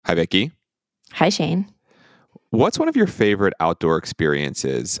Hi, Vicky. Hi, Shane. What's one of your favorite outdoor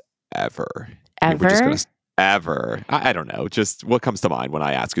experiences ever? We're just Ever? going to ever. I don't know. Just what comes to mind when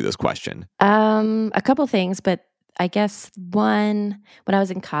I ask you this question? A couple things, but I guess one, when I was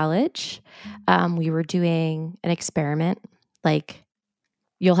in college, we were doing an experiment. Like,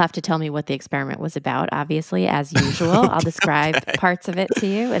 you'll have to tell me what the experiment was about, obviously, as usual. I'll describe Okay. parts of it to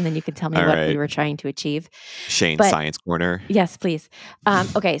you, and then you can tell me All what we right. were trying to achieve. Shane, But Science Corner. yes, please.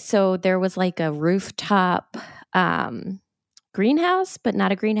 Okay, so there was like a rooftop greenhouse, but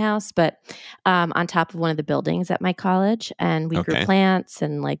not a greenhouse, but on top of one of the buildings at my college. And we grew Okay. plants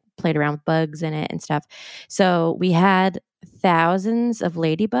and like played around with bugs in it and stuff. So we had thousands of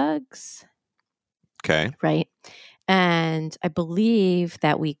ladybugs, Okay. right? And I believe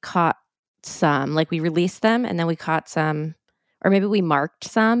that we caught some, like we released them and then we caught some, or maybe we marked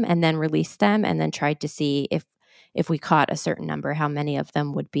some and then released them and then tried to see if we caught a certain number, how many of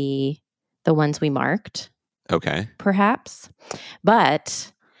them would be the ones we marked, Okay. perhaps.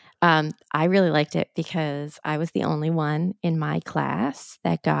 But I really liked it because I was the only one in my class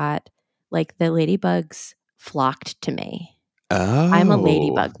that got like the ladybugs flocked to me. I'm a Oh,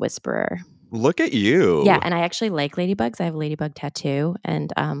 ladybug whisperer. look at Yeah, you. and I actually like ladybugs. I have a ladybug tattoo,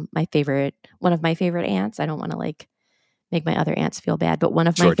 and one of my favorite ants. I don't want to like make my other ants feel bad, but one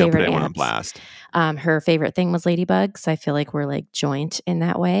of my Sure. Don't put favorite anyone on ants, blast. her favorite thing was ladybugs. I feel like we're like joint in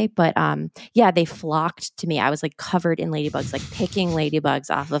that way. But yeah, they flocked to me. I was like covered in ladybugs, like picking ladybugs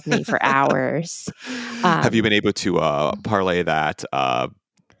off of me for hours. Have you been able to parlay that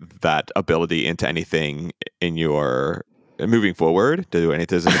ability into anything in your moving forward?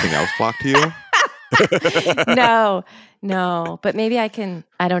 Does anything else flock to you? No, but maybe I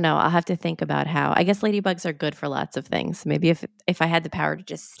don't know. I'll have to think about how. I guess ladybugs are good for lots of things. Maybe if I had the power to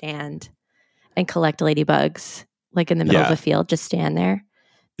just stand and collect ladybugs, like in the middle of Yeah. a field, just stand there,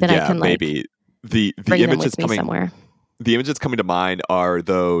 then I Yeah, can like maybe the bring them image with that's me coming somewhere. the image that's coming to mind are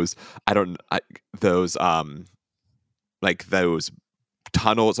those like those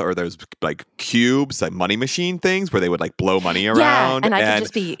tunnels or those like cubes, like money machine things where they would like blow money Yeah, around and I could and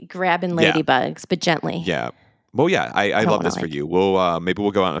just be grabbing yeah, ladybugs, but gently. yeah. Well, yeah, I I don't love want to this for like, you. We'll maybe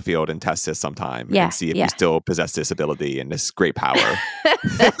we'll go out in the field and test this sometime and yeah, see if you yeah. still possess this ability and this great power.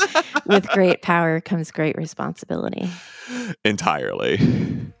 With great power comes great responsibility. Entirely.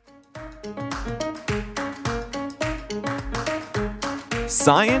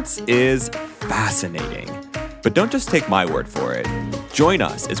 Science is fascinating, but don't just take my word for it. Join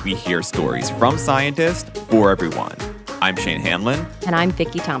us as we hear stories from scientists for everyone. I'm Shane Hanlon. And I'm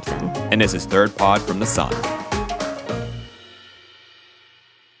Vicky Thompson. And this is Third Pod from the Sun.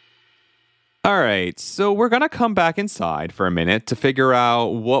 All right, so we're going to come back inside for a minute to figure out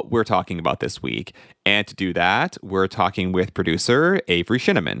what we're talking about this week. And to do that, we're talking with producer Avery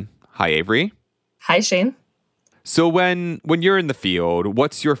Shinneman. Hi, Avery. Hi, Shane. So when you're in the field,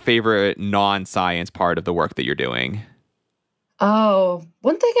 what's your favorite non-science part of the work that you're doing? Oh,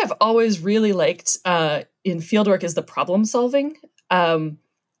 one thing I've always really liked in fieldwork is the problem solving.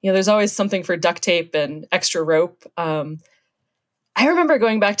 There's always something for duct tape and extra rope. I remember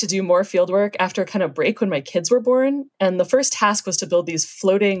going back to do more fieldwork after a kind of break when my kids were born. And the first task was to build these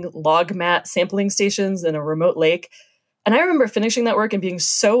floating log mat sampling stations in a remote lake. And I remember finishing that work and being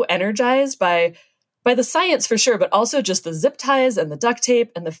so energized by the science for sure, but also just the zip ties and the duct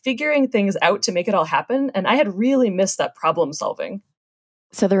tape and the figuring things out to make it all happen. And I had really missed that problem solving.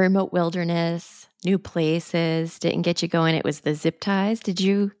 So the remote wilderness, new places didn't get you going. It was the zip ties. Did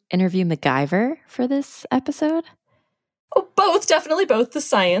you interview MacGyver for this episode? Oh, both, definitely both the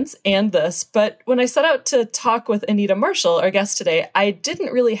science and this. But when I set out to talk with Anita Marshall, our guest today, I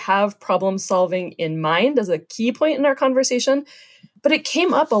didn't really have problem solving in mind as a key point in our conversation. But it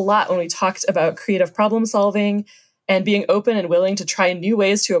came up a lot when we talked about creative problem solving and being open and willing to try new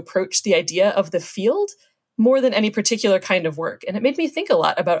ways to approach the idea of the field more than any particular kind of work. And it made me think a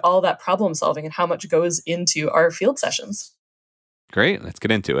lot about all that problem solving and how much goes into our field sessions. Great, let's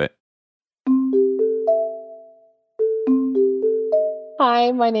get into it.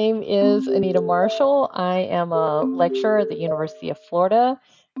 Hi, my name is Anita Marshall. I am a lecturer at the University of Florida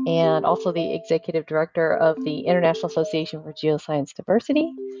and also the executive director of the International Association for Geoscience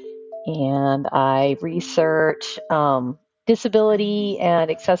Diversity. And I research disability and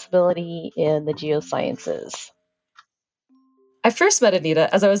accessibility in the geosciences. I first met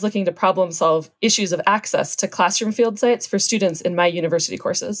Anita as I was looking to problem solve issues of access to classroom field sites for students in my university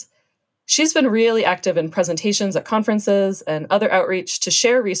courses. She's been really active in presentations at conferences and other outreach to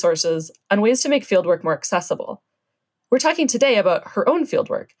share resources on ways to make fieldwork more accessible. We're talking today about her own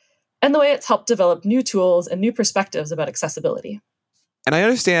fieldwork and the way it's helped develop new tools and new perspectives about accessibility. And I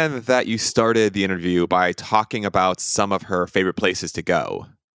understand that you started the interview by talking about some of her favorite places to go.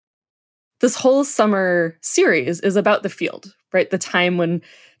 This whole summer series is about the field, right? The time when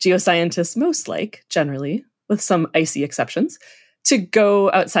geoscientists most like, generally, with some icy exceptions, to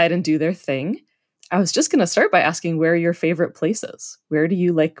go outside and do their thing. I was just going to start by asking where are your favorite places? Where do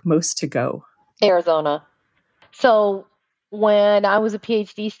you like most to go? Arizona. So when I was a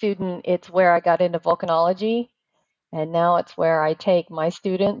PhD student, it's where I got into volcanology, and now it's where I take my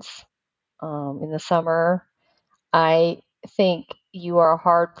students in the summer. I think you are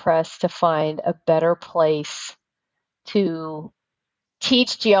hard pressed to find a better place to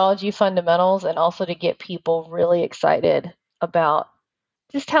teach geology fundamentals and also to get people really excited about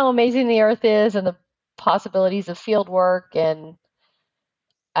just how amazing the earth is and the possibilities of field work. And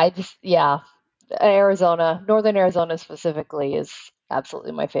yeah, Arizona, northern Arizona specifically, is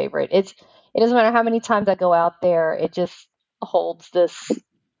absolutely my favorite. It doesn't matter how many times I go out there, it just holds this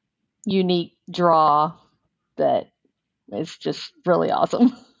unique draw that is just really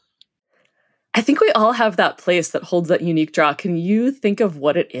awesome. I think we all have that place that holds that unique draw. Can you think of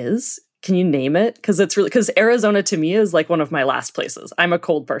what it is? Can you name it? Because Arizona to me is like one of my last places. I'm a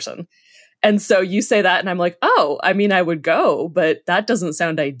cold person. And so you say that and I'm like, oh, I mean, I would go, but that doesn't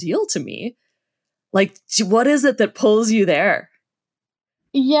sound ideal to me. Like, what is it that pulls you there?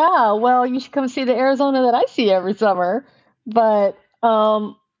 Yeah, well, you should come see the Arizona that I see every summer. But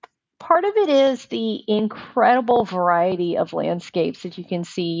part of it is the incredible variety of landscapes that you can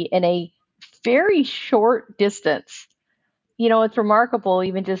see in a very short distance. You know, it's remarkable,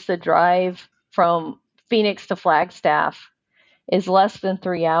 even just the drive from Phoenix to Flagstaff is less than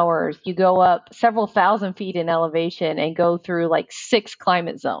 3 hours. You go up several thousand feet in elevation and go through like 6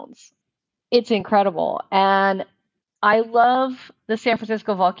 climate zones. It's incredible. And I love the San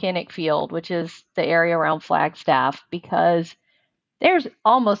Francisco volcanic field, which is the area around Flagstaff, because there's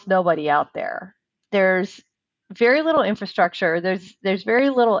almost nobody out there. There's very little infrastructure. There's very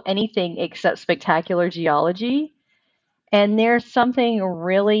little anything except spectacular geology. And there's something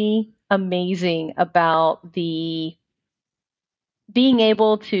really amazing about the being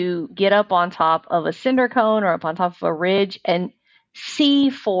able to get up on top of a cinder cone or up on top of a ridge and see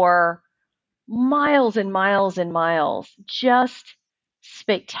for miles and miles and miles just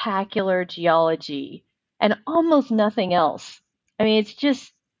spectacular geology and almost nothing else. I mean, it's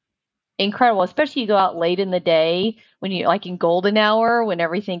just incredible, especially you go out late in the day when you like in golden hour when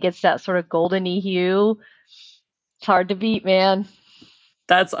everything gets that sort of goldeny hue. It's hard to beat, man.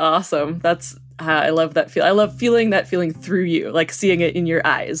 That's awesome. I love that feel. I love feeling that feeling through you, like seeing it in your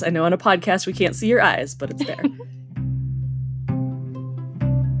eyes. I know on a podcast we can't see your eyes, but it's there.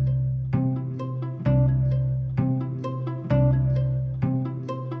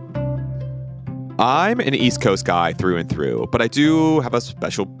 I'm an East Coast guy through and through, but I do have a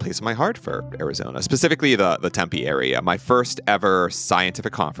special place in my heart for Arizona, specifically the Tempe area. My first ever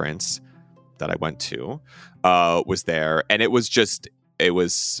scientific conference that I went to was there, and it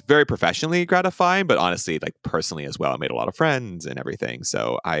was very professionally gratifying, but honestly, like personally as well. I made a lot of friends and everything.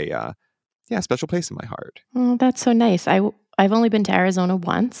 So special place in my heart. Oh, that's so nice. I've only been to Arizona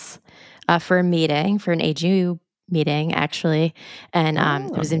once for a meeting, for an AGU meeting, actually. And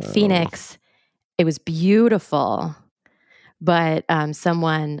it was in Phoenix. It was beautiful. But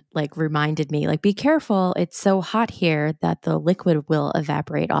someone like reminded me, like, be careful. It's so hot here that the liquid will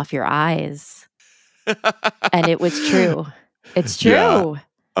evaporate off your eyes. And it was true. It's true. Yeah.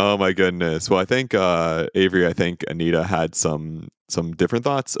 Oh my goodness. Well, I think Avery, Anita had some different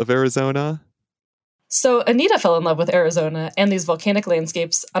thoughts of Arizona. So Anita fell in love with Arizona and these volcanic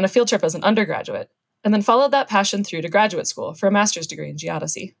landscapes on a field trip as an undergraduate, and then followed that passion through to graduate school for a master's degree in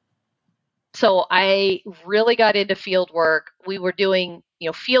geodesy. So I really got into field work. We were doing,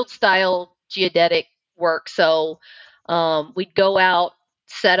 field style geodetic work. So we'd go out,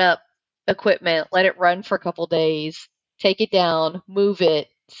 set up equipment, let it run for a couple days, take it down, move it,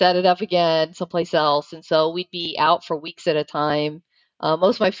 set it up again someplace else. And so we'd be out for weeks at a time.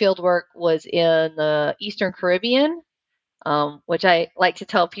 Most of my field work was in the Eastern Caribbean, which I like to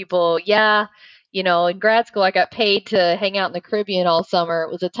tell people, in grad school, I got paid to hang out in the Caribbean all summer.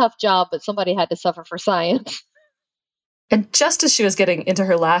 It was a tough job, but somebody had to suffer for science. And just as she was getting into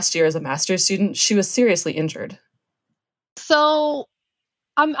her last year as a master's student, she was seriously injured. So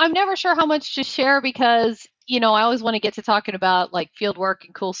I'm never sure how much to share because, I always want to get to talking about like field work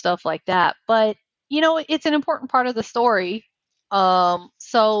and cool stuff like that. But, it's an important part of the story.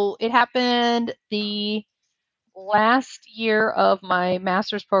 So it happened the last year of my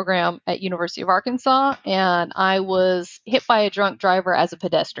master's program at University of Arkansas, and I was hit by a drunk driver as a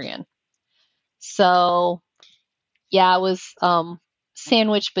pedestrian. So, yeah, I was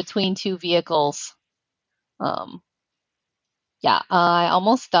sandwiched between two vehicles. I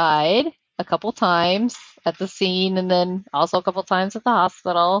almost died a couple times at the scene and then also a couple times at the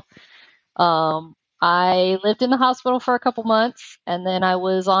hospital. I lived in the hospital for a couple months, and then I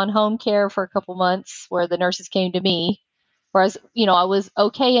was on home care for a couple months where the nurses came to me. Whereas, I was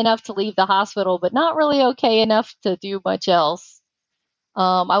okay enough to leave the hospital, but not really okay enough to do much else.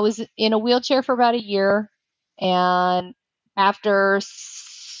 I was in a wheelchair for about a year, and after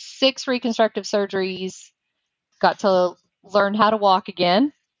 6 reconstructive surgeries, got to learn how to walk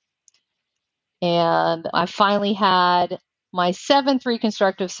again. And I finally had my 7th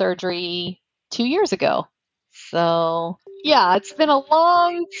reconstructive surgery 2 years ago. So, yeah, it's been a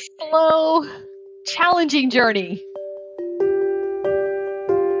long, slow, challenging journey.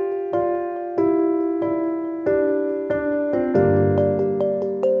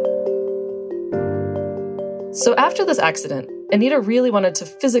 So after this accident, Anita really wanted to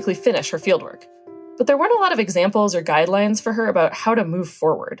physically finish her fieldwork. But there weren't a lot of examples or guidelines for her about how to move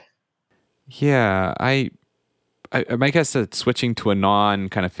forward. Yeah, I guess that switching to a non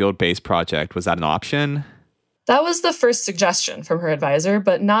kind of field-based project, was that an option? That was the first suggestion from her advisor,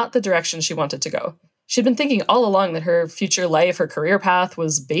 but not the direction she wanted to go. She'd been thinking all along that her future life, her career path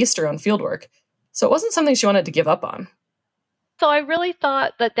was based around fieldwork. So it wasn't something she wanted to give up on. So I really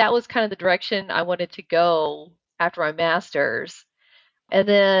thought that that was kind of the direction I wanted to go after my master's. And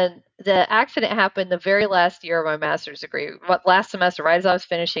then the accident happened the very last year of my master's degree, last semester, right as I was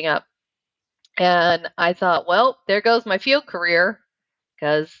finishing up. And I thought, well, there goes my field career,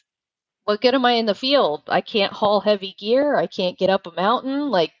 because what good am I in the field? I can't haul heavy gear. I can't get up a mountain.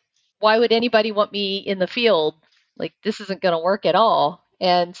 Like, why would anybody want me in the field? Like, this isn't going to work at all.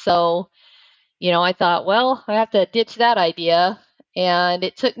 And so, I thought, well, I have to ditch that idea. And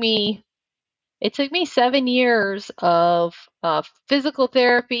it took me 7 years of physical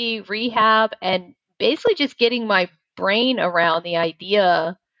therapy, rehab, and basically just getting my brain around the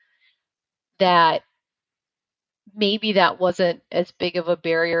idea that maybe that wasn't as big of a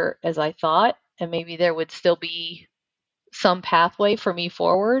barrier as I thought, and maybe there would still be some pathway for me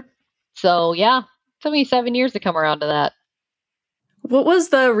forward. So yeah, it took me 7 years to come around to that. What was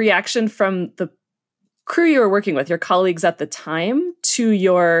the reaction from the crew you were working with, your colleagues at the time, to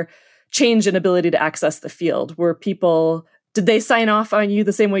your change in ability to access the field? Did they sign off on you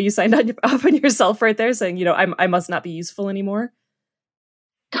the same way you signed off on yourself right there, saying, I must not be useful anymore?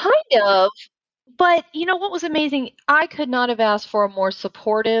 Kind of. But what was amazing? I could not have asked for a more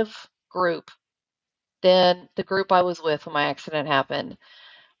supportive group than the group I was with when my accident happened.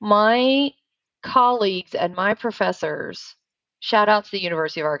 My colleagues and my professors, shout out to the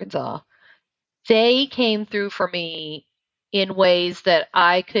University of Arkansas, they came through for me in ways that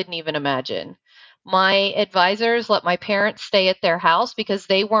I couldn't even imagine. My advisors let my parents stay at their house because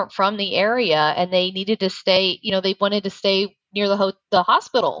they weren't from the area and they needed to stay, they wanted to stay near the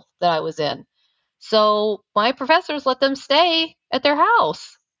hospital that I was in. So my professors let them stay at their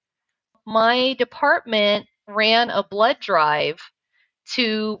house. My department ran a blood drive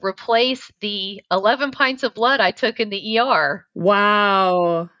to replace the 11 pints of blood I took in the ER.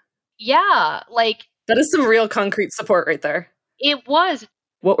 Wow. Yeah, that is some real concrete support right there. It was.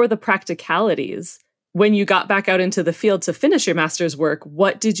 What were the practicalities when you got back out into the field to finish your master's work?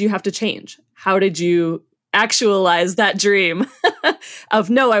 What did you have to change? How did you actualize that dream of,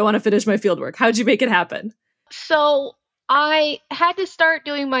 no, I want to finish my field work? How'd you make it happen? So I had to start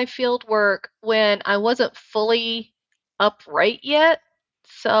doing my field work when I wasn't fully upright yet.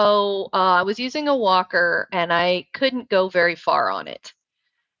 So I was using a walker and I couldn't go very far on it.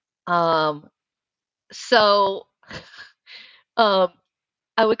 So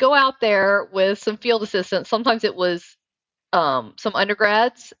I would go out there with some field assistants. Sometimes it was some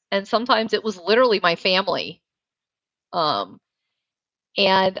undergrads, and sometimes it was literally my family. And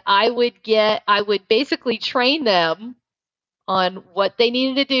I would basically train them on what they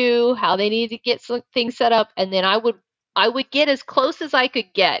needed to do, how they needed to get some things set up, and then I would get as close as I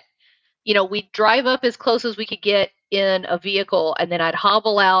could get. We'd drive up as close as we could get in a vehicle, and then I'd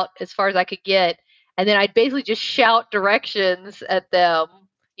hobble out as far as I could get, and then I'd basically just shout directions at them.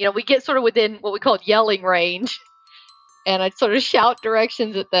 We get sort of within what we call yelling range, and I'd sort of shout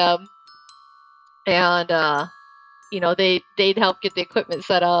directions at them, and they'd help get the equipment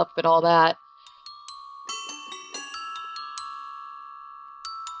set up and all that.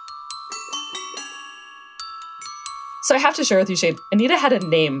 So I have to share with you, Shane, Anita had a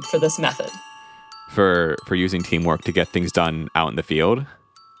name for this method. For using teamwork to get things done out in the field?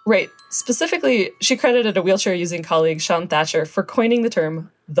 Right. Specifically, she credited a wheelchair-using colleague, Sean Thatcher, for coining the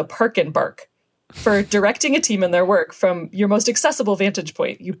term the park and bark. for directing a team in their work from your most accessible vantage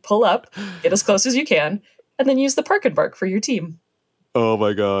point. You pull up, get as close as you can, and then use the park and bark for your team. Oh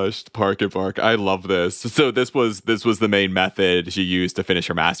my gosh, park and bark. I love this. So this was the main method she used to finish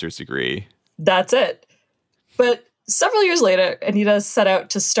her master's degree. That's it. But several years later, Anita set out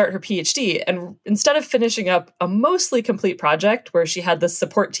to start her PhD, and instead of finishing up a mostly complete project where she had this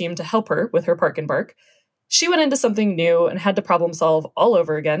support team to help her with her park and bark, she went into something new and had to problem solve all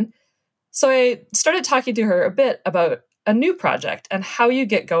over again. So I started talking to her a bit about a new project and how you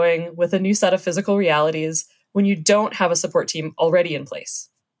get going with a new set of physical realities when you don't have a support team already in place.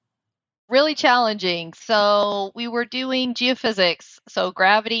 Really challenging. So we were doing geophysics, so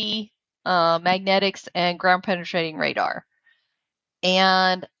gravity, magnetics, and ground penetrating radar.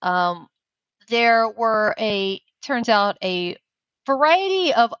 And there were turns out, a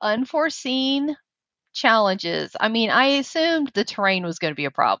variety of unforeseen challenges. I mean, I assumed the terrain was going to be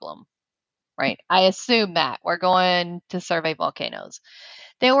a problem, right? I assumed that we're going to survey volcanoes.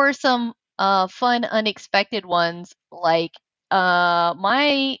 There were some fun, unexpected ones, like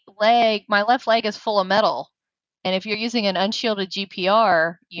my left leg is full of metal, and if you're using an unshielded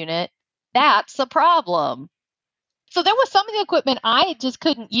GPR unit, that's a problem. So there was some of the equipment I just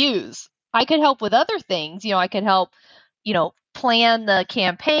couldn't use. I could help with other things. I could help, plan the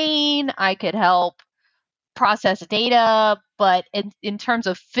campaign. I could help process data, but in terms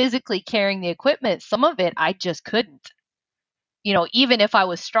of physically carrying the equipment, some of it I just couldn't. Even if I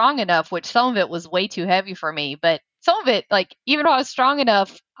was strong enough, which some of it was way too heavy for me, but some of it, like, even if I was strong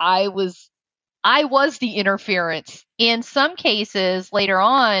enough, I was the interference. In some cases, later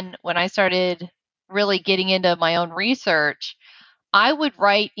on, when I started really getting into my own research, I would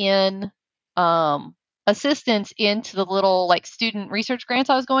write in assistance into the little, like, student research grants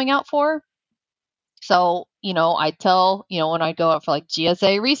I was going out for. So, I'd tell, when I'd go out for like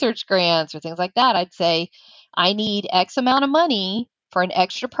GSA research grants or things like that, I'd say, I need X amount of money for an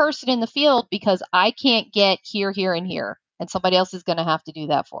extra person in the field because I can't get here, here, and here. And somebody else is going to have to do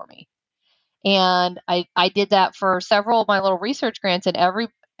that for me. And I did that for several of my little research grants, and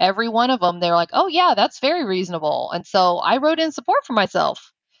every one of them, they're like, oh yeah, that's very reasonable. And so I wrote in support for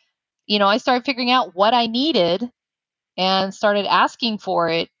myself. I started figuring out what I needed and started asking for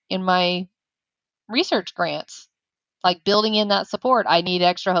it in my research grants, like building in that support. I need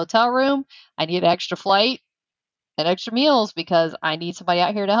extra hotel room, I need an extra flight and extra meals because I need somebody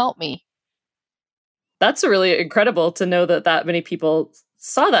out here to help me. That's really incredible to know that many people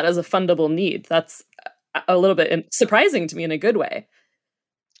saw that as a fundable need. That's a little bit surprising to me in a good way.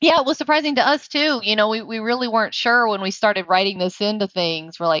 Yeah, it was surprising to us too. We really weren't sure when we started writing this into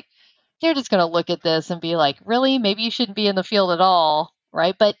things. We're like, they're just going to look at this and be like, really? Maybe you shouldn't be in the field at all,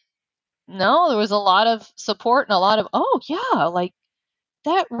 right? But no, there was a lot of support and a lot of, oh yeah, like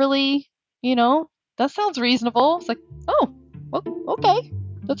that really, that sounds reasonable. It's like, oh, okay,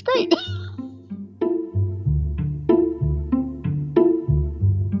 that's great.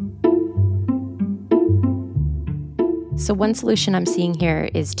 So one solution I'm seeing here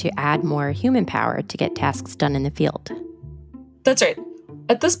is to add more human power to get tasks done in the field. That's right.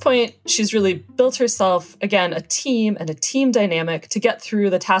 At this point, she's really built herself, again, a team and a team dynamic to get through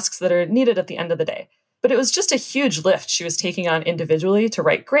the tasks that are needed at the end of the day. But it was just a huge lift she was taking on individually to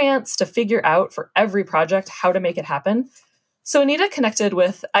write grants, to figure out for every project how to make it happen. So Anita connected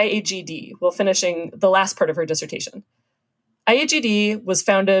with IAGD while finishing the last part of her dissertation. IAGD was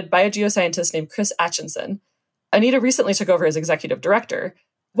founded by a geoscientist named Chris Atchinson. Anita recently took over as executive director.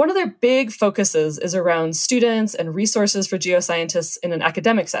 One of their big focuses is around students and resources for geoscientists in an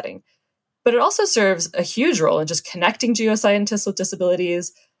academic setting. But it also serves a huge role in just connecting geoscientists with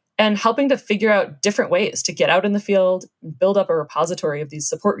disabilities and helping to figure out different ways to get out in the field and build up a repository of these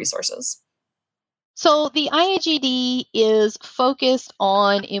support resources. So the IAGD is focused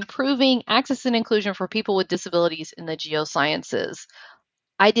on improving access and inclusion for people with disabilities in the geosciences.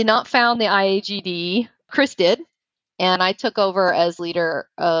 I did not found the IAGD. Chris did, and I took over as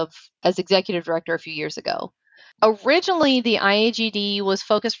executive director a few years ago. Originally, the IAGD was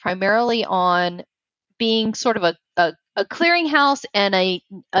focused primarily on being sort of a clearinghouse and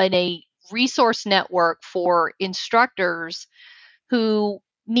a resource network for instructors who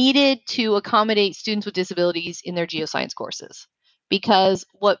needed to accommodate students with disabilities in their geoscience courses. Because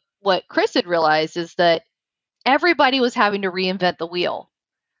what Chris had realized is that everybody was having to reinvent the wheel.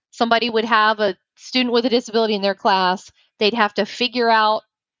 Somebody would have a student with a disability in their class. They'd have to figure out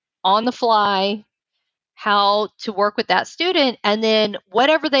on the fly how to work with that student. And then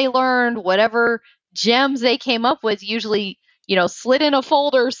whatever they learned, whatever gems they came up with, usually, slid in a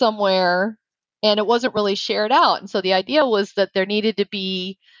folder somewhere, and it wasn't really shared out. And so the idea was that there needed to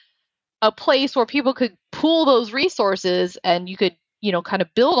be a place where people could pool those resources and you could, kind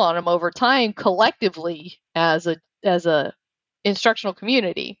of build on them over time collectively as a instructional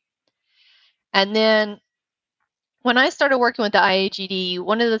community. And then when I started working with the IAGD,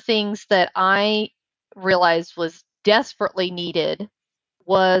 one of the things that I realized was desperately needed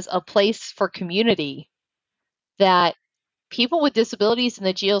was a place for community, that people with disabilities in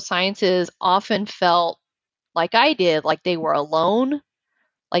the geosciences often felt like I did, like they were alone,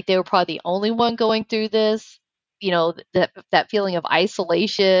 like they were probably the only one going through this, that feeling of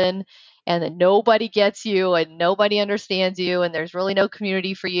isolation, and that nobody gets you and nobody understands you and there's really no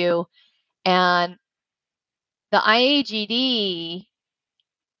community for you. And the IAGD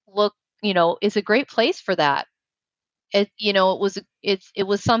is a great place for that. It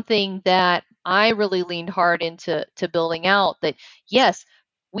was something that I really leaned hard into building out, that yes,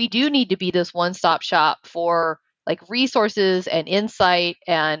 we do need to be this one-stop shop for like resources and insight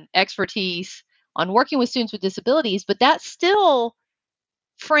and expertise on working with students with disabilities, but that still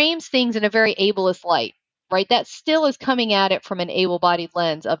frames things in a very ableist light, right? That still is coming at it from an able-bodied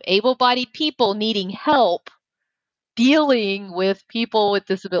lens of able-bodied people needing help dealing with people with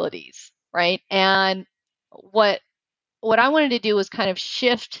disabilities, right? And what I wanted to do was kind of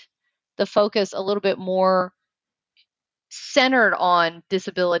shift the focus a little bit more centered on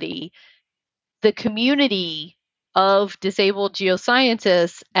disability, the community of disabled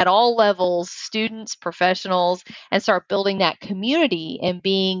geoscientists at all levels, students, professionals, and start building that community and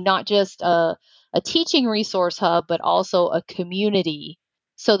being not just a teaching resource hub, but also a community,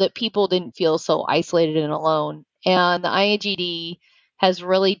 so that people didn't feel so isolated and alone. And the IAGD has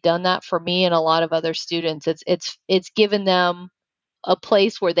really done that for me and a lot of other students. It's given them a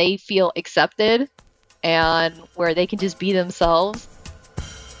place where they feel accepted and where they can just be themselves.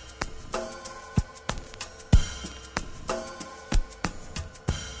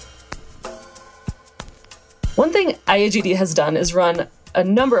 One thing IAGD has done is run a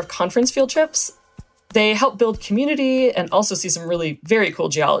number of conference field trips. They help build community and also see some really very cool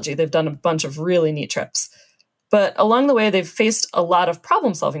geology. They've done a bunch of really neat trips. But along the way, they've faced a lot of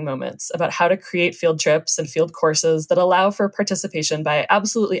problem-solving moments about how to create field trips and field courses that allow for participation by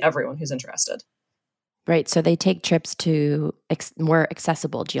absolutely everyone who's interested. Right. So they take trips to more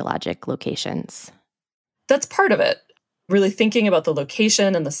accessible geologic locations. That's part of it. Really thinking about the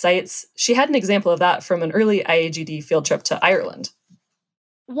location and the sites. She had an example of that from an early IAGD field trip to Ireland.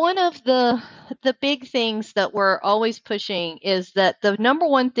 One of the big things that we're always pushing is that the number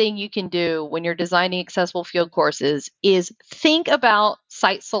one thing you can do when you're designing accessible field courses is think about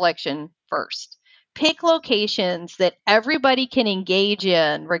site selection first. Pick locations that everybody can engage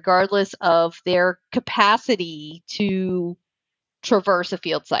in regardless of their capacity to traverse a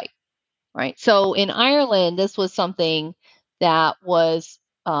field site, right? So in Ireland, this was something that was,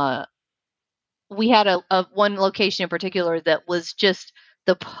 we had a one location in particular that was just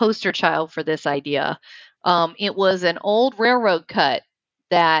the poster child for this idea. It was an old railroad cut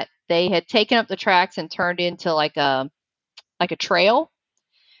that they had taken up the tracks and turned into like a trail.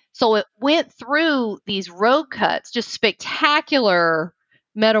 So it went through these road cuts, just spectacular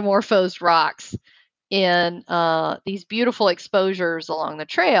metamorphosed rocks in these beautiful exposures along the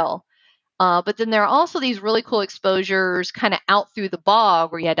trail. But then there are also these really cool exposures kind of out through the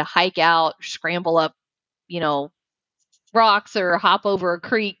bog where you had to hike out, scramble up, rocks or hop over a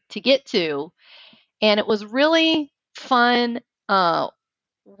creek to get to. And it was really fun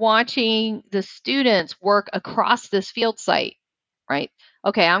watching the students work across this field site, right?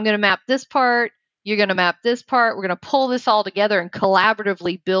 Okay, I'm going to map this part. You're going to map this part. We're going to pull this all together and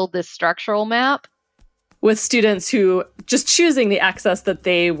collaboratively build this structural map. With students who just choosing the access that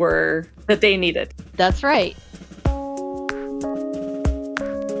they needed. That's right.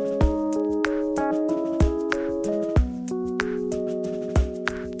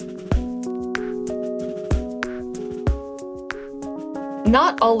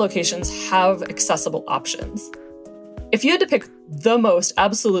 Not all locations have accessible options. If you had to pick the most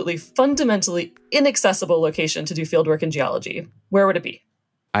absolutely fundamentally inaccessible location to do fieldwork in geology, where would it be?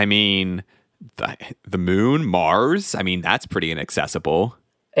 I mean, the moon, Mars, that's pretty inaccessible.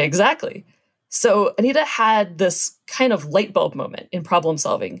 Exactly. So Anita had this kind of light bulb moment in problem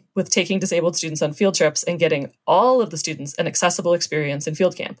solving with taking disabled students on field trips and getting all of the students an accessible experience in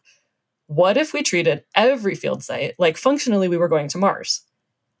field camp. What if we treated every field site like functionally we were going to Mars?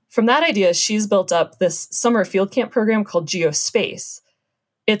 From that idea, she's built up this summer field camp program called Geospace.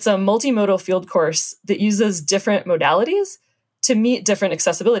 It's a multimodal field course that uses different modalities to meet different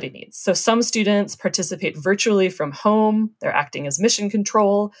accessibility needs. So some students participate virtually from home. They're acting as mission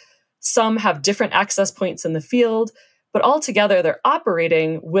control. Some have different access points in the field, But altogether, they're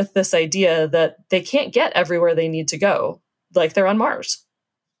operating with this idea that they can't get everywhere they need to go, like they're on Mars.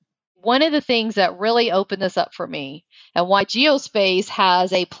 One of the things that really opened this up for me and why geospace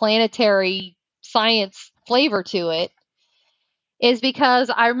has a planetary science flavor to it is because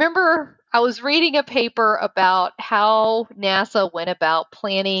I remember I was reading a paper about how NASA went about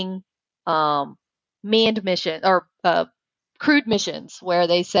planning manned mission or crewed missions where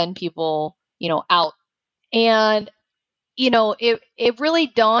they send people, out. And, it really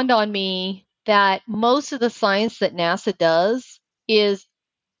dawned on me that most of the science that NASA does is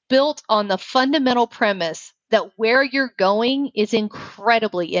built on the fundamental premise that where you're going is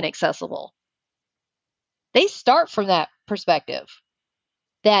incredibly inaccessible. They start from that perspective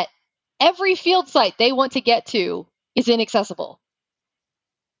that every field site they want to get to is inaccessible.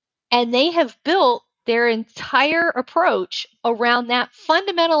 And they have built their entire approach around that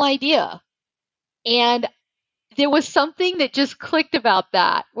fundamental idea. And there was something that just clicked about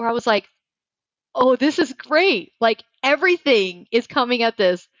that where I was like, oh, this is great. Like everything is coming at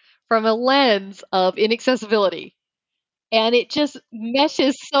this from a lens of inaccessibility. And it just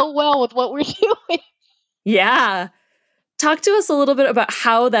meshes so well with what we're doing. Yeah. Talk to us a little bit about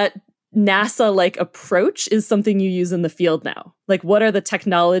how that NASA-like approach is something you use in the field now. Like, what are the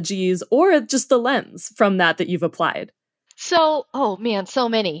technologies or just the lens from that you've applied? So, oh man, so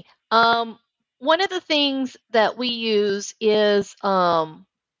many. One of the things that we use is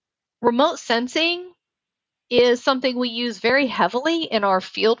remote sensing is something we use very heavily in our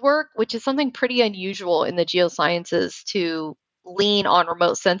field work, which is something pretty unusual in the geosciences to lean on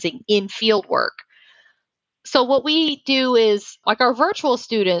remote sensing in field work. So what we do is, like our virtual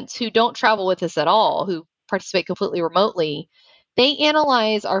students who don't travel with us at all, who participate completely remotely, they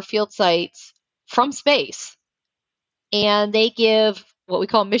analyze our field sites from space. And they give what we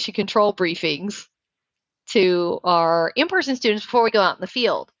call mission control briefings to our in-person students before we go out in the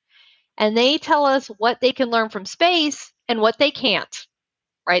field. And they tell us what they can learn from space and what they can't,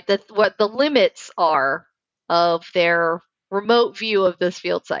 right? What the limits are of their remote view of this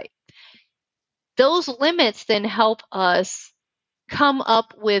field site. Those limits then help us come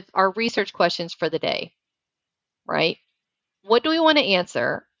up with our research questions for the day, right? What do we want to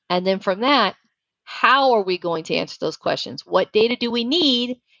answer? And then from that, how are we going to answer those questions? What data do we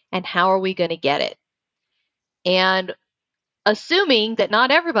need? And how are we going to get it? And assuming that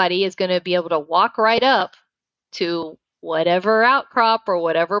not everybody is going to be able to walk right up to whatever outcrop or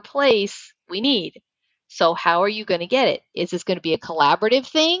whatever place we need. So how are you going to get it? Is this going to be a collaborative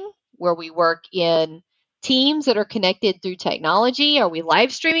thing where we work in teams that are connected through technology? Are we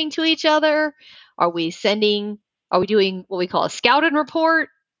live streaming to each other? Are we doing what we call a scout and report?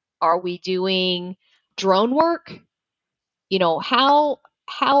 Are we doing drone work? How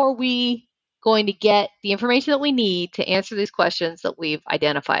are we going to get the information that we need to answer these questions that we've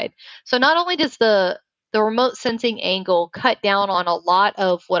identified? So not only does the remote sensing angle cut down on a lot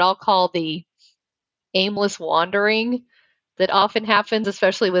of what I'll call the aimless wandering that often happens,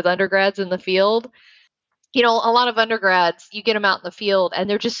 especially with undergrads in the field. A lot of undergrads, you get them out in the field and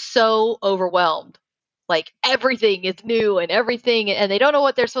they're just so overwhelmed. Like everything is new and everything, and they don't know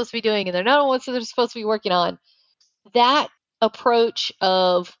what they're supposed to be doing and they don't know what they're supposed to be working on. That approach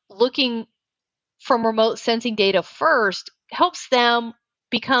of looking from remote sensing data first helps them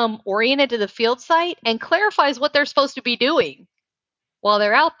become oriented to the field site and clarifies what they're supposed to be doing while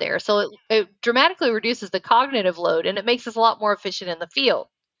they're out there. So it dramatically reduces the cognitive load and it makes us a lot more efficient in the field.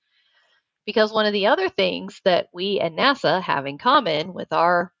 Because one of the other things that we and NASA have in common with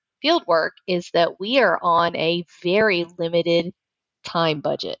our field work is that we are on a very limited time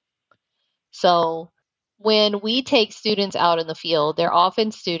budget. So when we take students out in the field, they're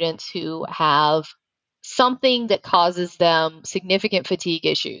often students who have something that causes them significant fatigue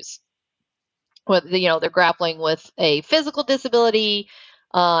issues. They're grappling with a physical disability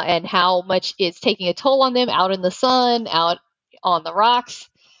and how much it's taking a toll on them out in the sun, out on the rocks,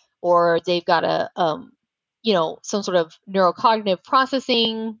 or they've got some sort of neurocognitive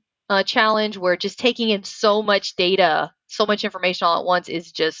processing challenge where just taking in so much data, so much information all at once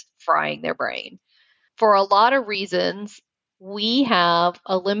is just frying their brain. For a lot of reasons, we have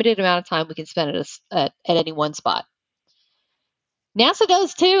a limited amount of time we can spend at any one spot. NASA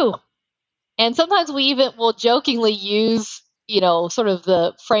does too. And sometimes we even will jokingly use, sort of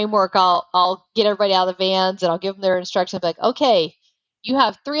the framework. I'll get everybody out of the vans and I'll give them their instructions like, okay, you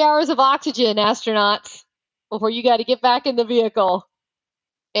have 3 hours of oxygen, astronauts, before you got to get back in the vehicle.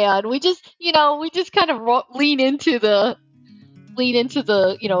 And we just kind of lean into the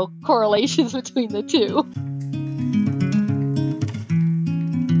correlations between the two.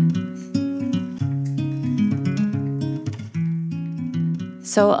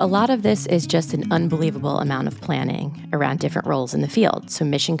 So a lot of this is just an unbelievable amount of planning around different roles in the field. So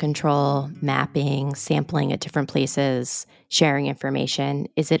mission control, mapping, sampling at different places, sharing information.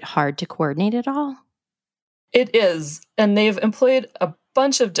 Is it hard to coordinate it all? It is, and they've employed a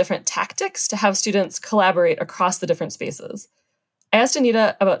bunch of different tactics to have students collaborate across the different spaces. I asked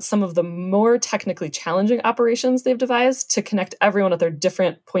Anita about some of the more technically challenging operations they've devised to connect everyone at their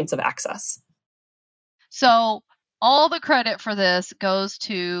different points of access. So all the credit for this goes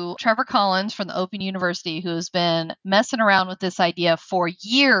to Trevor Collins from the Open University, who's been messing around with this idea for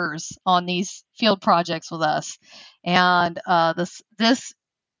years on these field projects with us. And this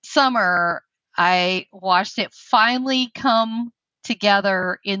summer, I watched it finally come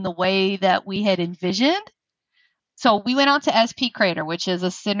together in the way that we had envisioned. So we went out to SP Crater, which is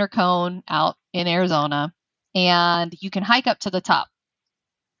a cinder cone out in Arizona, and you can hike up to the top.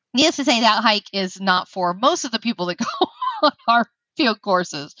 Needless to say, that hike is not for most of the people that go on our field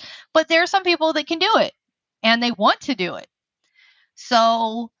courses, but there are some people that can do it, and they want to do it.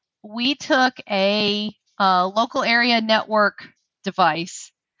 So we took a local area network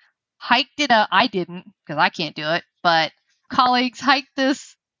device, hiked it up. I didn't, because I can't do it, but colleagues hiked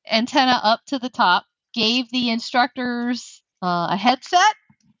this antenna up to the top, gave the instructors a headset,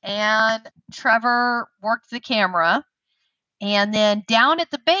 and Trevor worked the camera. And then down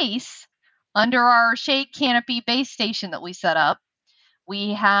at the base, under our shade canopy base station that we set up,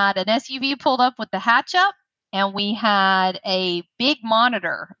 we had an SUV pulled up with the hatch up, and we had a big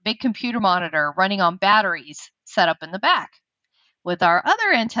computer monitor running on batteries set up in the back with our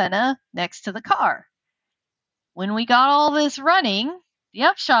other antenna next to the car. When we got all this running, the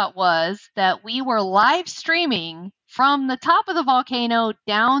upshot was that we were live streaming from the top of the volcano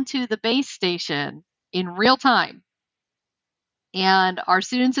down to the base station in real time. And our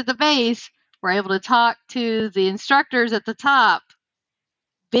students at the base were able to talk to the instructors at the top,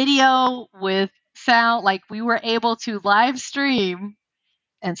 video with sound, like we were able to live stream.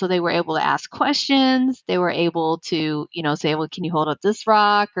 And so they were able to ask questions. They were able to, say, well, can you hold up this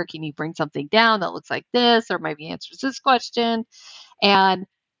rock? Or can you bring something down that looks like this? Or maybe answers this question. And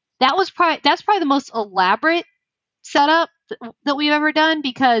that's probably the most elaborate setup that we've ever done,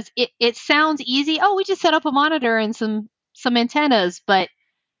 because it sounds easy. Oh, we just set up a monitor and some antennas. But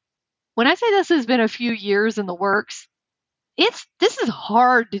when I say this has been a few years in the works, this is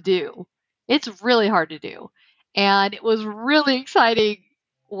hard to do. It's really hard to do. And it was really exciting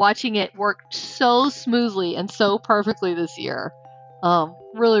watching it work so smoothly and so perfectly this year.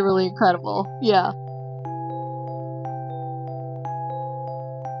 Really, really incredible. Yeah.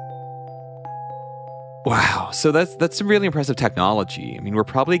 Wow. So that's some really impressive technology. I mean, we're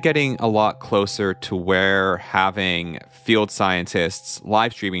probably getting a lot closer to where having field scientists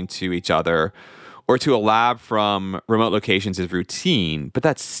live streaming to each other or to a lab from remote locations is routine, but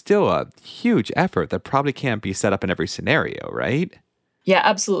that's still a huge effort that probably can't be set up in every scenario, right? Yeah,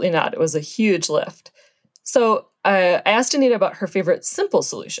 absolutely not. It was a huge lift. So I asked Anita about her favorite simple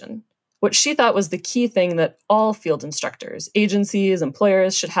solution, what she thought was the key thing that all field instructors, agencies,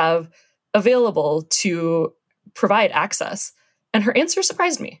 employers should have available to provide access. And her answer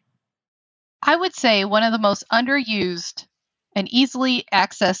surprised me. I would say one of the most underused and easily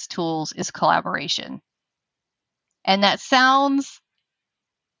accessed tools is collaboration. And that sounds,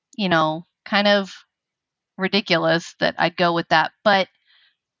 kind of ridiculous that I'd go with that. But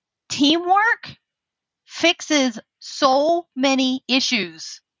teamwork fixes so many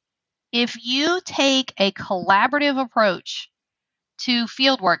issues. If you take a collaborative approach to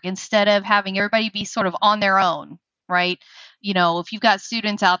fieldwork instead of having everybody be sort of on their own, right? If you've got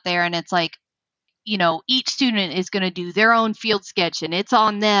students out there and it's like, each student is going to do their own field sketch and it's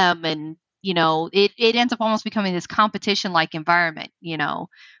on them, and it ends up almost becoming this competition-like environment.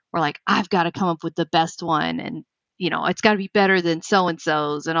 We're like, I've got to come up with the best one, and it's got to be better than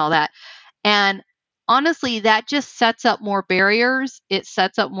so-and-so's and all that. And honestly, that just sets up more barriers, it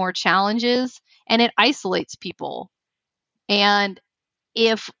sets up more challenges, and it isolates people. And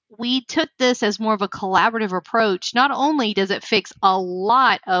if we took this as more of a collaborative approach, not only does it fix a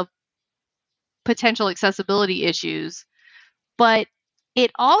lot of potential accessibility issues, but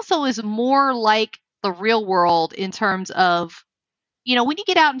it also is more like the real world in terms of, when you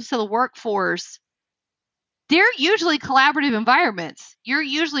get out into the workforce, they're usually collaborative environments. You're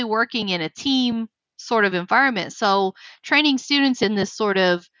usually working in a team sort of environment. So training students in this sort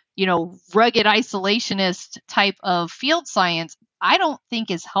of, rugged isolationist type of field science, I don't think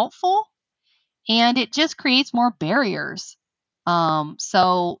is helpful. And it just creates more barriers.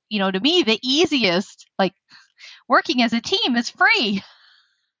 So, to me, the easiest, working as a team is free.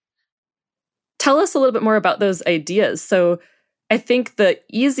 Tell us a little bit more about those ideas. So I think the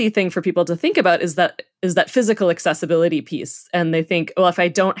easy thing for people to think about is that physical accessibility piece. And they think, well, if I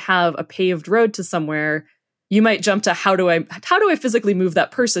don't have a paved road to somewhere, you might jump to how do I physically move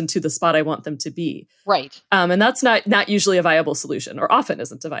that person to the spot I want them to be? Right. And that's not usually a viable solution, or often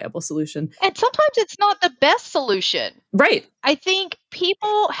isn't a viable solution. And sometimes it's not the best solution. Right. I think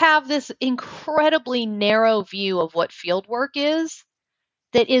people have this incredibly narrow view of what fieldwork is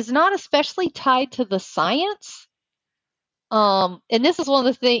that is not especially tied to the science. And this is one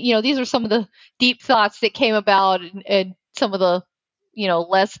of the things, these are some of the deep thoughts that came about and some of the,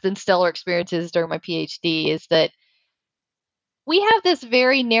 less than stellar experiences during my PhD, is that we have this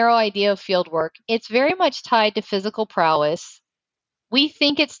very narrow idea of fieldwork. It's very much tied to physical prowess. We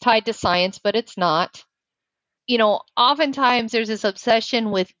think it's tied to science, but it's not. Oftentimes there's this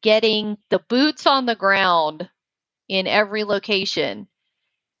obsession with getting the boots on the ground in every location.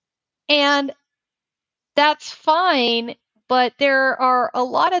 And that's fine, but there are a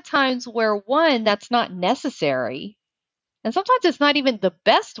lot of times where, one, that's not necessary. And sometimes it's not even the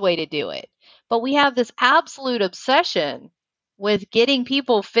best way to do it. But we have this absolute obsession with getting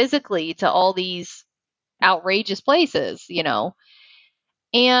people physically to all these outrageous places,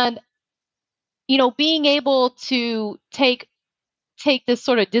 And, being able to take this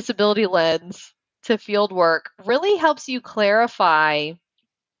sort of disability lens to field work really helps you clarify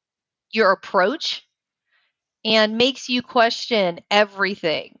your approach and makes you question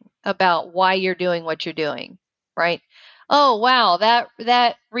everything about why you're doing what you're doing, right? Oh, wow,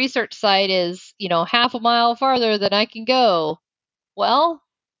 that research site is, half a mile farther than I can go. Well,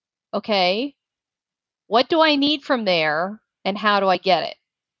 okay, what do I need from there and how do I get it?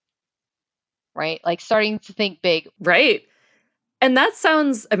 Right? Like starting to think big. Right. And that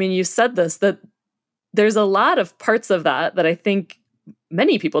sounds, you said this, that there's a lot of parts of that I think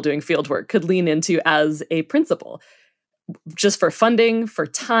many people doing fieldwork could lean into as a principle, just for funding, for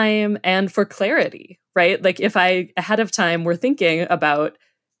time, and for clarity, right? Like if I ahead of time were thinking about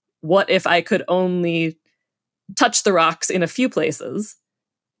what if I could only touch the rocks in a few places,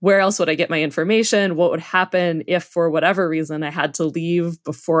 where else would I get my information? What would happen if for whatever reason I had to leave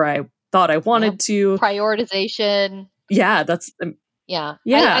before I thought I wanted to? Prioritization. Yeah, that's... Yeah.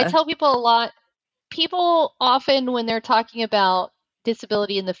 Yeah. I tell people a lot. People often, when they're talking about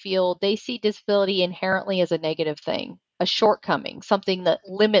disability in the field, they see disability inherently as a negative thing, a shortcoming, something that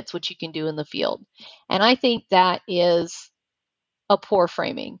limits what you can do in the field. And I think that is a poor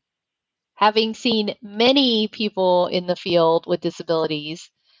framing. Having seen many people in the field with disabilities,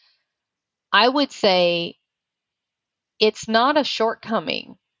 I would say it's not a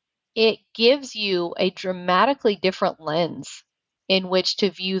shortcoming. It gives you a dramatically different lens in which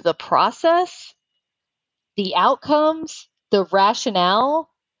to view the process, the outcomes, the rationale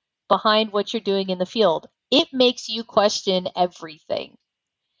behind what you're doing in the field. It makes you question everything.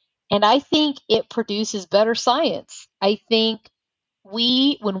 And I think it produces better science. I think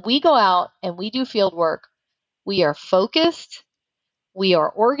when we go out and we do field work, we are focused, we are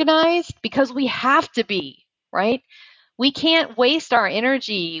organized because we have to be, right? We can't waste our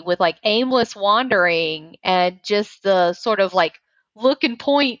energy with like aimless wandering and just the sort of like look and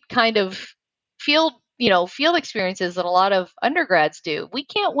point kind of field experiences that a lot of undergrads do. We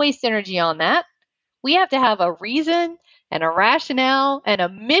can't waste energy on that. We have to have a reason and a rationale and a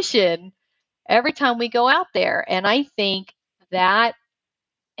mission every time we go out there. And I think that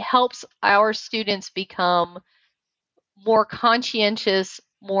helps our students become more conscientious,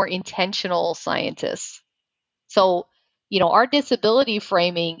 more intentional scientists. So, our disability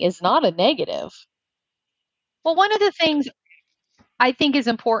framing is not a negative. Well, one of the things I think is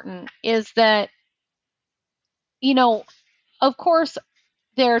important is that, of course,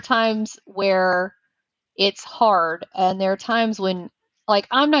 there are times where it's hard, and there are times when, like,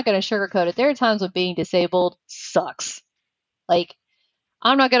 I'm not going to sugarcoat it. There are times when being disabled sucks. Like,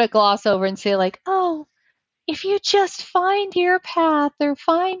 I'm not going to gloss over and say, like, oh, if you just find your path or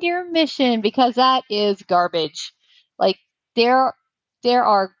find your mission, because that is garbage. Like, there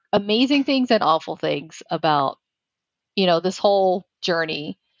are amazing things and awful things about, this whole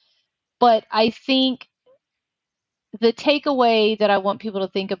journey. But I think the takeaway that I want people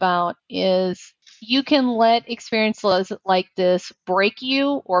to think about is you can let experiences like this break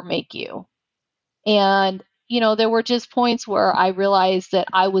you or make you. And, there were just points where I realized that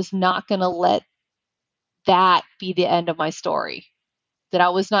I was not going to let that be the end of my story, that I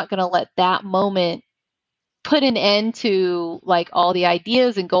was not going to let that moment put an end to like all the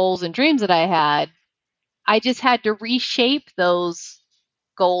ideas and goals and dreams that I had. I just had to reshape those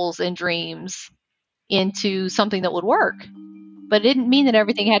goals and dreams into something that would work. But it didn't mean that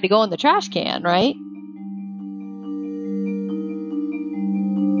everything had to go in the trash can, right?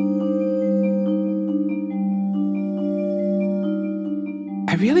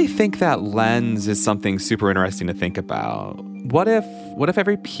 really think that lens is something super interesting to think about. What if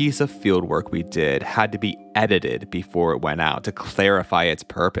every piece of field work we did had to be edited before it went out to clarify its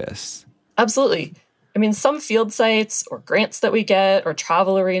purpose? Absolutely. I mean, some field sites or grants that we get or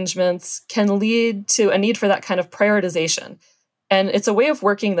travel arrangements can lead to a need for that kind of prioritization. And it's a way of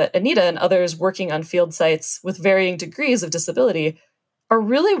working that Anita and others working on field sites with varying degrees of disability are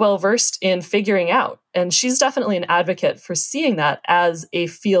really well versed in figuring out. And she's definitely an advocate for seeing that as a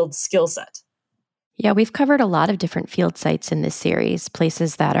field skill set. Yeah, we've covered a lot of different field sites in this series,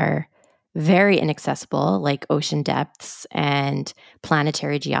 places that are very inaccessible, like ocean depths and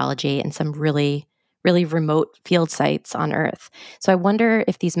planetary geology, and some really, really remote field sites on Earth. So I wonder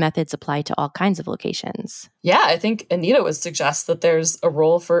if these methods apply to all kinds of locations. Yeah, I think Anita would suggest that there's a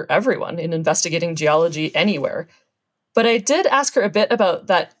role for everyone in investigating geology anywhere. But I did ask her a bit about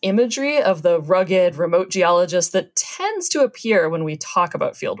that imagery of the rugged, remote geologist that tends to appear when we talk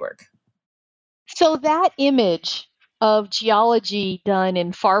about fieldwork. So that image of geology done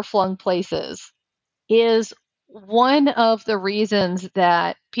in far-flung places is one of the reasons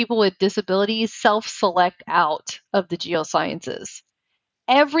that people with disabilities self-select out of the geosciences.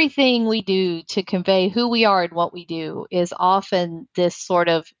 Everything we do to convey who we are and what we do is often this sort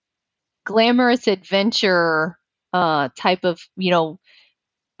of glamorous adventure type of,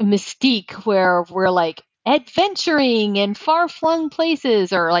 mystique where we're like adventuring in far-flung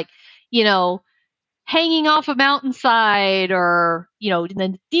places, or like, hanging off a mountainside, or in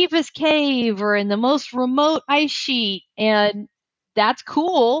the deepest cave, or in the most remote ice sheet. And that's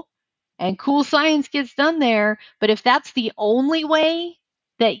cool, and cool science gets done there. But if that's the only way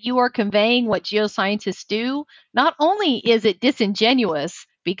that you are conveying what geoscientists do, not only is it disingenuous,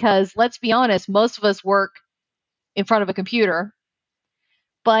 because let's be honest, most of us work in front of a computer,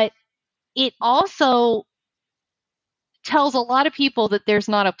 but it also tells a lot of people that there's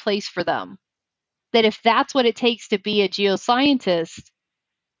not a place for them. That if that's what it takes to be a geoscientist,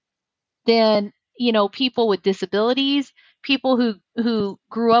 then, people with disabilities, people who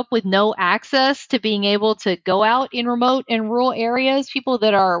grew up with no access to being able to go out in remote and rural areas, people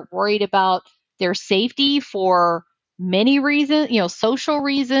that are worried about their safety for many reasons, social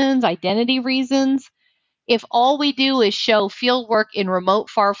reasons, identity reasons. If all we do is show field work in remote,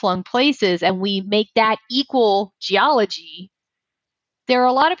 far-flung places and we make that equal geology, there are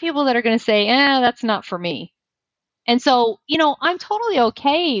a lot of people that are going to say, that's not for me. And so, I'm totally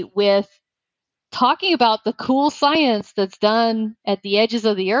okay with talking about the cool science that's done at the edges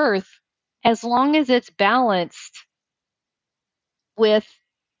of the earth, as long as it's balanced with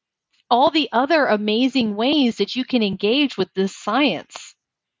all the other amazing ways that you can engage with this science.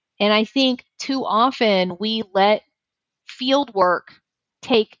 And I think too often we let field work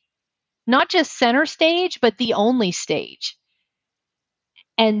take not just center stage, but the only stage.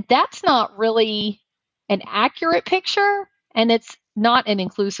 And that's not really an accurate picture, and it's not an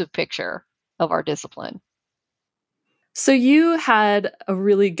inclusive picture of our discipline. So you had a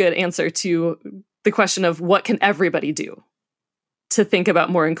really good answer to the question of what can everybody do to think about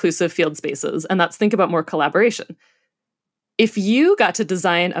more inclusive field spaces, and that's think about more collaboration. If you got to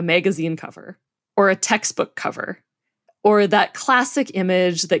design a magazine cover or a textbook cover or that classic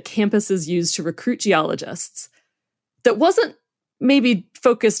image that campuses use to recruit geologists that wasn't maybe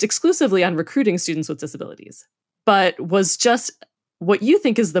focused exclusively on recruiting students with disabilities, but was just what you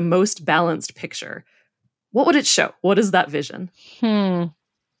think is the most balanced picture, what would it show? What is that vision?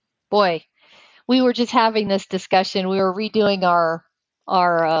 Boy, we were just having this discussion. We were redoing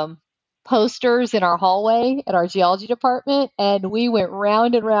our posters in our hallway at our geology department, and we went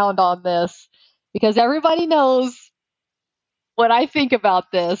round and round on this because everybody knows what I think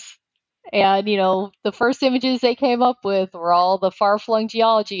about this. And, the first images they came up with were all the far-flung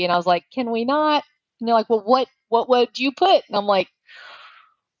geology. And I was like, can we not? And they're like, well, what would you put? And I'm like,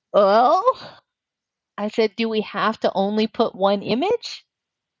 well, I said, do we have to only put one image?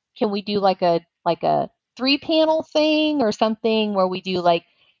 Can we do like a 3-panel thing or something where we do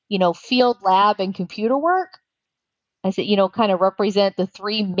field lab and computer work? I said, kind of represent the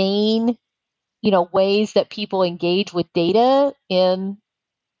 3 main, ways that people engage with data in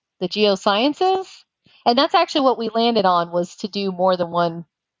the geosciences. And that's actually what we landed on, was to do more than one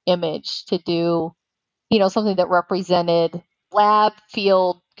image, to do, something that represented lab,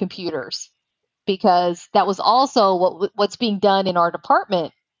 field, computers, because that was also what's being done in our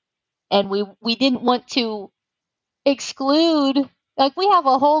department. And we didn't want to exclude, like, we have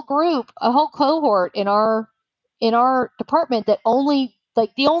a whole group, a whole cohort in our department that only,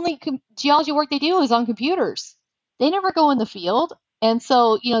 the only geology work they do is on computers. They never go in the field. And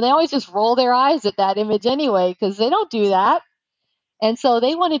so, they always just roll their eyes at that image anyway, because they don't do that. And so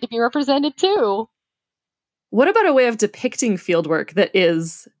they wanted to be represented too. What about a way of depicting fieldwork that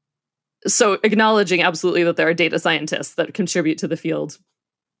is so acknowledging absolutely that there are data scientists that contribute to the field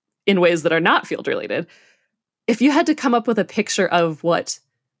in ways that are not field related? If you had to come up with a picture of what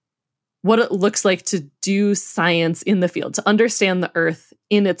it looks like to do science in the field, to understand the Earth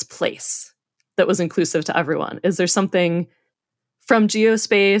in its place that was inclusive to everyone, is there something from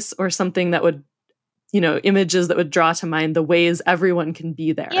geospace or something that would, images that would draw to mind the ways everyone can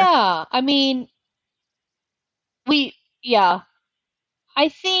be there? Yeah, I mean, I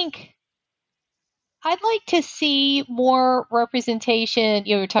think I'd like to see more representation.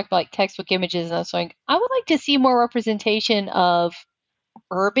 We talked about like textbook images and so on. I would like to see more representation of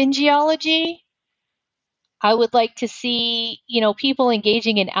urban geology. I would like to see, people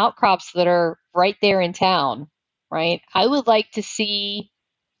engaging in outcrops that are right there in town, right? I would like to see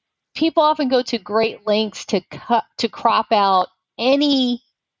people often go to great lengths to crop out any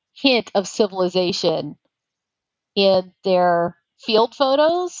hint of civilization in their field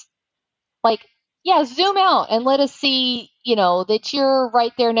photos. Like, yeah, zoom out and let us see, that you're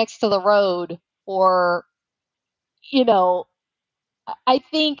right there next to the road. Or, I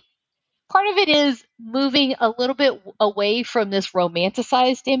think part of it is moving a little bit away from this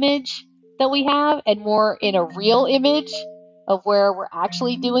romanticized image that we have and more in a real image of where we're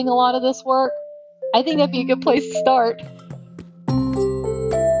actually doing a lot of this work. I think that'd be a good place to start.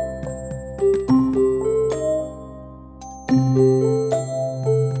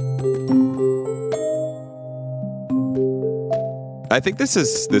 I think this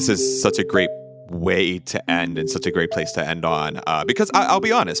is such a great way to end and such a great place to end on because I'll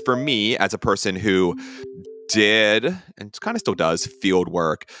be honest, for me as a person who did and kind of still does field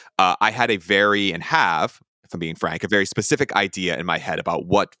work, I had if I'm being frank, a very specific idea in my head about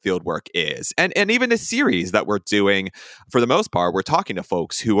what field work is. And even the series that we're doing, for the most part, we're talking to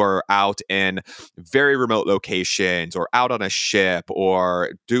folks who are out in very remote locations or out on a ship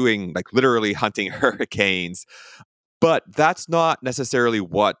or doing like literally hunting hurricanes. But that's not necessarily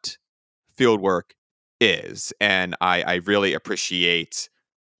what fieldwork is. And I really appreciate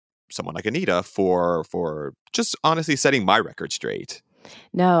someone like Anita for just honestly setting my record straight.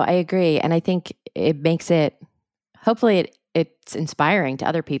 No, I agree. And I think it makes hopefully it's inspiring to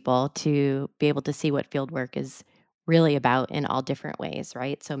other people to be able to see what fieldwork is really about in all different ways,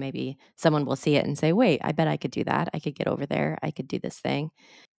 right? So maybe someone will see it and say, wait, I bet I could do that. I could get over there. I could do this thing.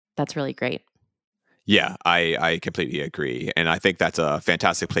 That's really great. Yeah, I completely agree. And I think that's a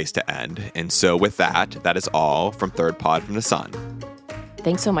fantastic place to end. And so with that is all from Third Pod from the Sun.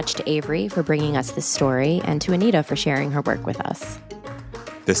 Thanks so much to Avery for bringing us this story and to Anita for sharing her work with us.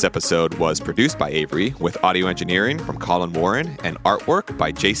 This episode was produced by Avery with audio engineering from Colin Warren and artwork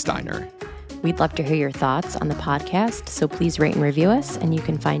by Jay Steiner. We'd love to hear your thoughts on the podcast, so please rate and review us, and you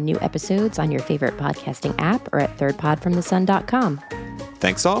can find new episodes on your favorite podcasting app or at thirdpodfromthesun.com.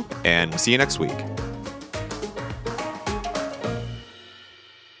 Thanks all, and we'll see you next week.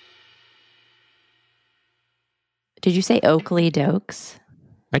 Did you say Oakley Dokes?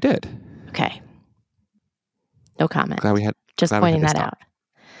 I did. Okay. No comment. Glad we had. Just pointing that out.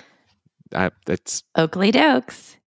 It's Oakley Dokes.